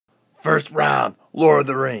First round, Lord of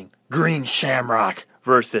the Ring, Green Shamrock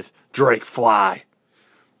versus Drake Fly.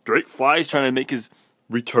 Drake Fly is trying to make his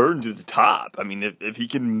return to the top. I mean, if he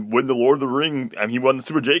can win the Lord of the Ring, I mean, he won the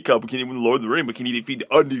Super J Cup, can he win the Lord of the Ring, but can he defeat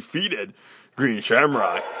the undefeated Green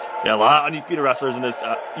Shamrock? Yeah, a lot of undefeated wrestlers in this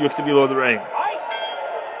UXW Lord of the Ring.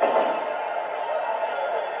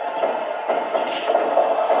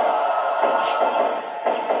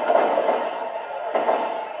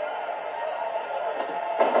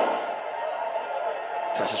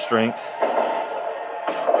 Test of strength.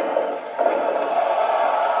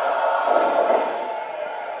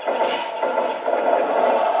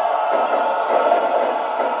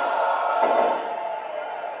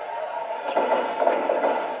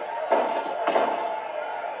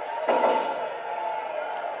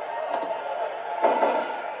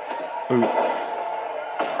 Ooh.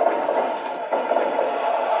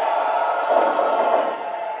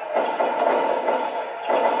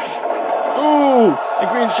 Ooh! And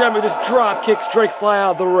Green Shamrock just drop kicks Drake Fly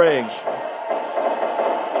out of the ring.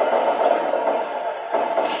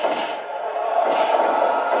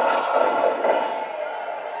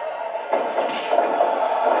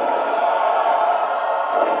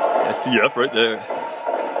 STF right there.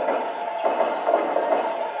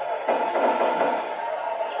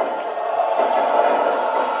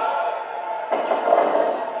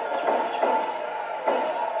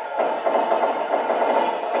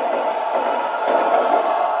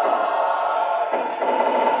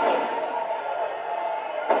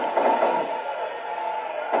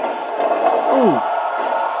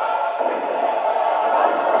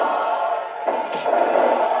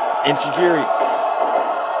 Inchigiri.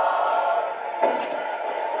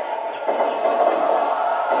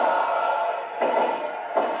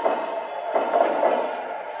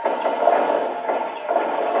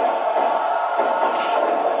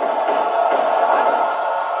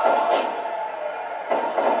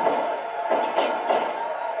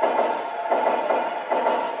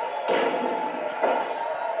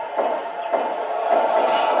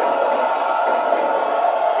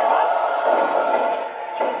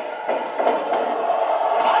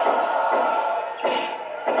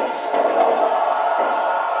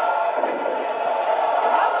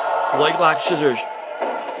 Leg lock scissors.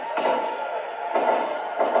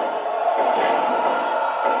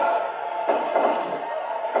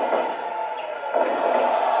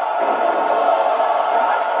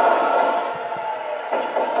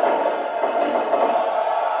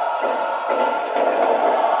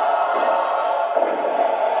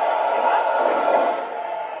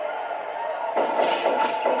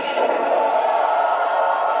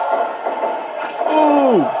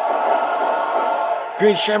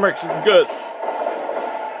 Green Shamrock's good.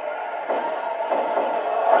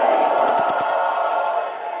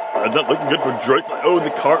 That's not looking good for Drake. Oh, the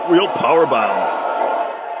cartwheel powerbomb.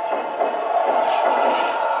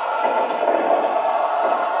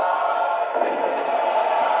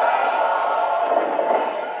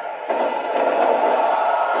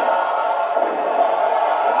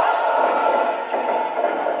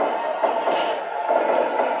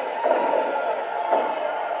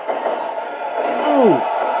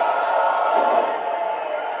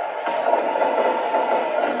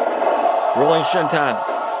 Rolling Shenton.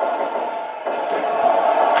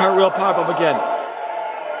 Cartwheel powerbomb again.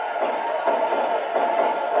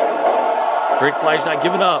 Drake Fly's not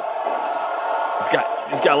giving up.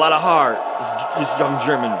 He's got a lot of heart. This young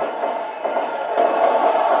German.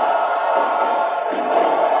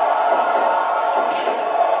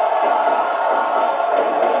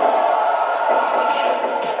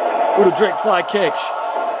 Ooh, the Drake Fly kicks.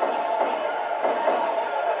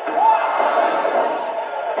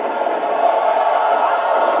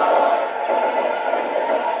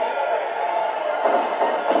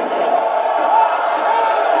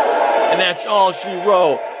 And that's all she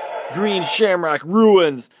wrote. Green Shamrock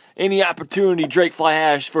ruins any opportunity Drake Fly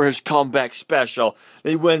has for his comeback special.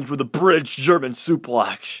 He wins with a bridge German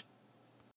suplex.